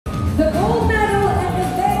The gold medal and the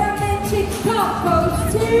Batumi cup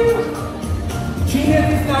goes to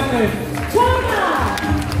China.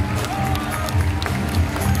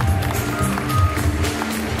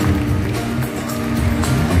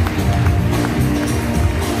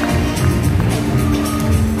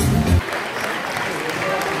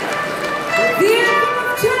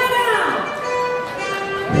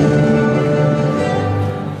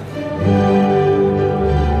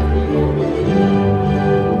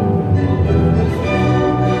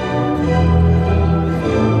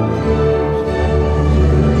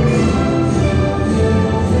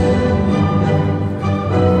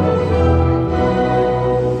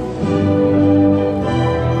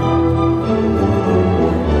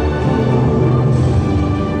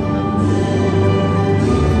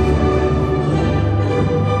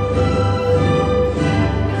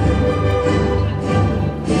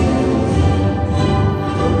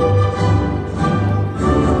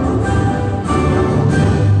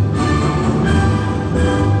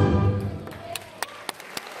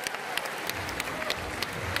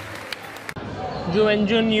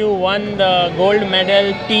 Wenjun, you won the gold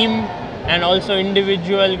medal team and also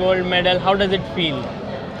individual gold medal. How does it feel?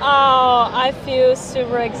 Oh, I feel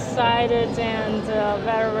super excited and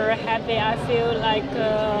very happy. I feel like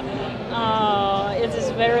it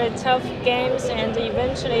is very tough games, and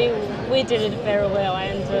eventually we did it very well.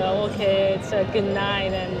 And okay, it's a good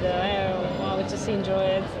night, and I'll just enjoy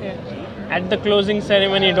it. Yeah. At the closing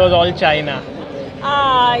ceremony, it was all China.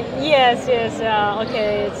 Yes.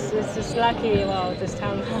 Okay, it's just lucky. Well, this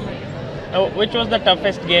time. Which was the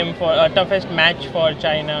toughest game toughest match for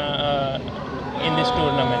China in this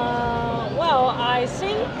tournament? Well, I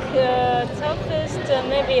think toughest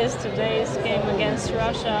maybe is today's game against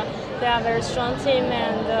Russia. They are a very strong team,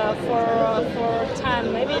 and for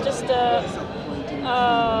time maybe just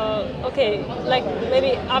okay, like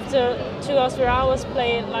maybe after 2 or 3 hours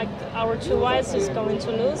play, like our two whites is going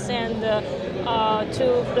to lose, and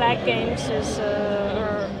two black games is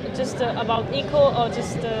just about equal or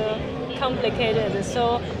just complicated.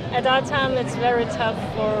 So at that time it's very tough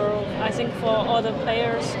for, I think, for all the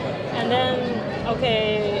players. And then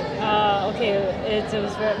okay, it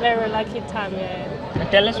was very lucky time. Yeah.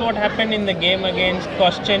 Tell us what happened in the game against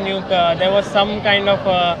Koschenyuk. There was some kind of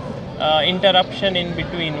interruption in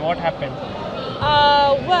between. What happened?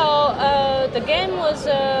 The game was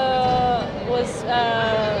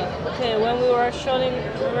okay when we were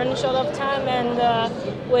running short of time, and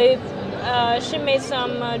she made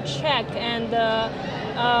some check, and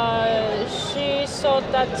she thought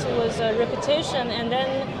that was a repetition, and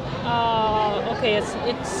then okay,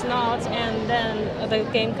 it's not, and then the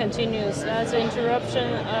game continues. As an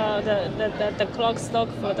interruption, the clock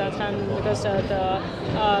stopped for that time because of the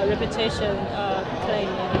repetition claim.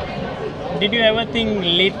 Did you ever think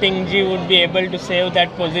Lie Tingje would be able to save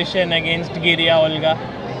that position against Giria Olga?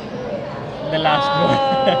 The last one.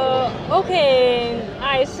 Okay,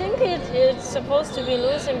 I think it's supposed to be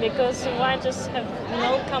losing because white just have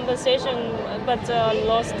no compensation, but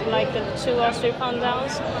lost like 2 or 3 pound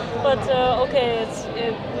downs. But okay,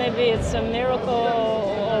 maybe it's a miracle or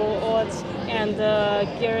and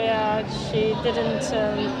Giria, she didn't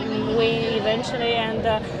win eventually, and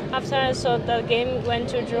after I saw the game went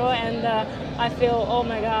to draw, and I feel, oh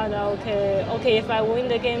my God, okay, if I win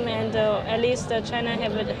the game, and at least China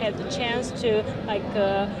had the chance to like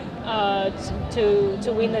to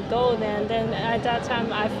win the gold, and then at that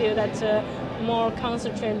time I feel that more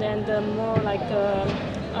concentrated and more like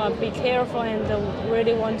be careful and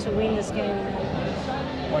really want to win this game.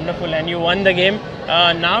 Wonderful, and you won the game.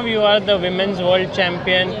 Now you are the women's world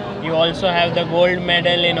champion. Yeah. You also have the gold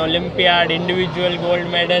medal in Olympiad, individual gold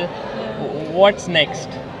medal. Yeah. What's next?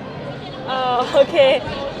 Okay,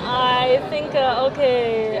 I think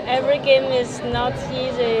okay, every game is not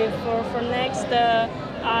easy. For next,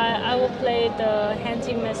 I will play the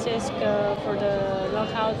Hanti-Messisk for the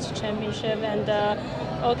knockout championship, and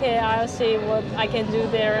okay, I'll see what I can do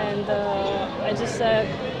there, and I just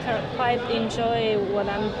quite enjoy what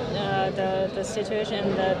I'm the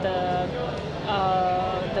situation, the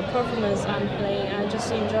performance I'm playing. I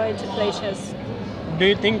just enjoy to play chess. Do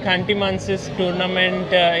you think Hanti-Messisk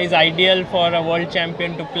tournament is ideal for a world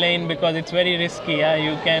champion to play in, because it's very risky? Yeah?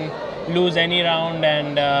 You can lose any round,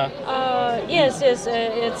 and yes,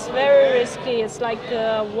 it's very risky. It's like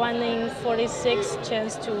 1 in 46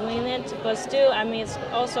 chance to win it, but still, I mean, it's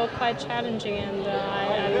also quite challenging, and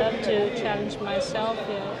I love to challenge myself,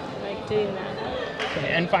 like doing that.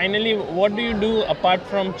 And finally, what do you do apart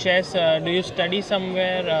from chess? Do you study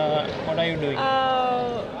somewhere? What are you doing?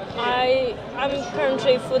 I'm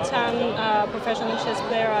currently full-time professional chess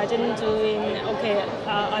player. I didn't do in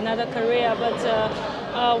another career, but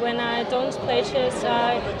when I don't play chess,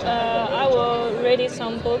 I will read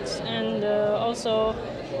some books and also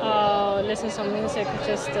listen some music,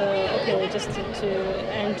 just to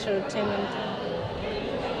entertainment.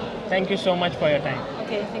 Thank you so much for your time.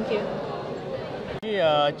 Okay, thank you.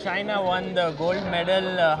 China won the gold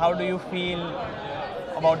medal. How do you feel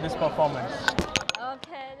about this performance?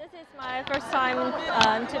 Okay, this is my first time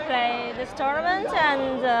to play this tournament,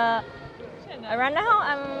 and right now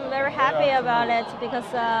I'm very happy about it because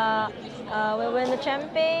we win the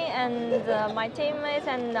champion, and my teammates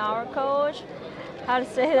and our coach, how to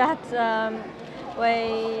say that,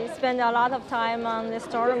 we spend a lot of time on this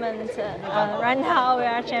tournament. Right now we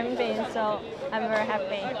are champions, so I'm very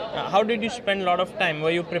happy. How did you spend a lot of time?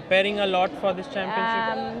 Were you preparing a lot for this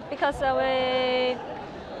championship? Because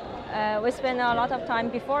we spent a lot of time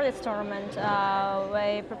before this tournament.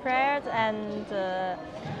 We prepared, and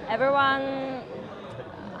everyone,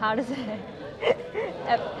 how to say,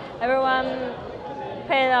 everyone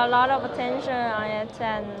paid a lot of attention on it,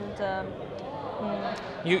 and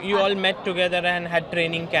You all met together and had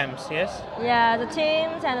training camps, yes? yeah, the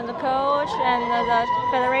teams and the coach and the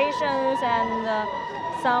federations and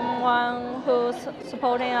someone who's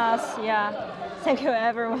supporting us. Yeah, thank you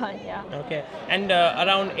everyone. Yeah. Okay. And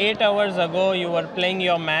around 8 hours ago, you were playing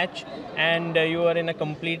your match, and you were in a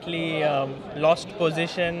completely lost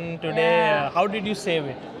position today. Yeah. How did you save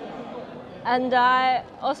it? And I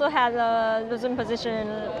also had a losing position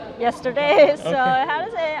yesterday, so Okay. how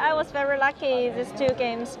to say, I was very lucky these two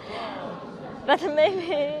games. But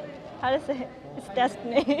maybe, how to say, it's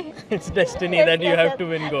destiny. It's destiny that you have to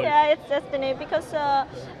win gold. Yeah, it's destiny because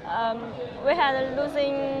we had a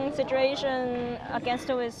losing situation against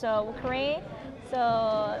with Ukraine. So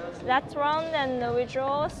that round and we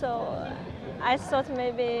draw. So I thought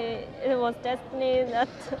maybe it was destiny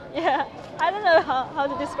that, yeah, I don't know how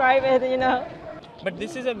to describe it, you know. But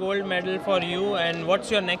this is a gold medal for you, and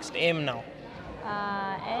what's your next aim now?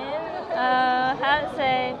 How to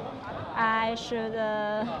say, I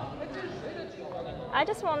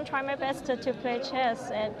just want to try my best to play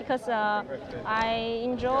chess, and because I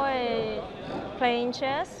enjoy playing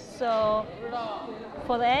chess. So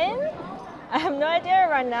for the aim, I have no idea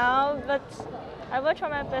right now, but I will try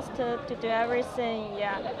my best to do everything.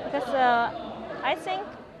 Yeah, because I think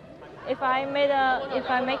if I make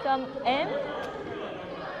an aim,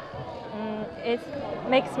 it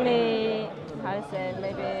makes me, how to say,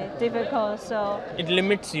 maybe difficult. So It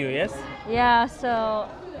limits you, yes? yeah, so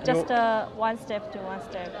just one step to one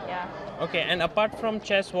step. Yeah. Okay, and apart from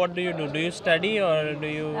chess, what do you do? Do you study or do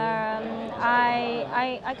you...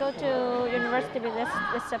 I go to university this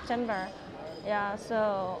September. Yeah,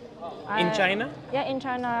 so In China? Yeah, in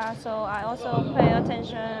China. So I also pay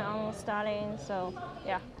attention on studying. So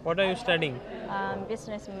yeah, What are you studying?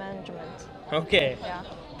 business management. Okay. Yeah.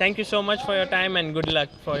 Thank you so much for your time, and good luck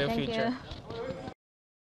for your Thank future. you.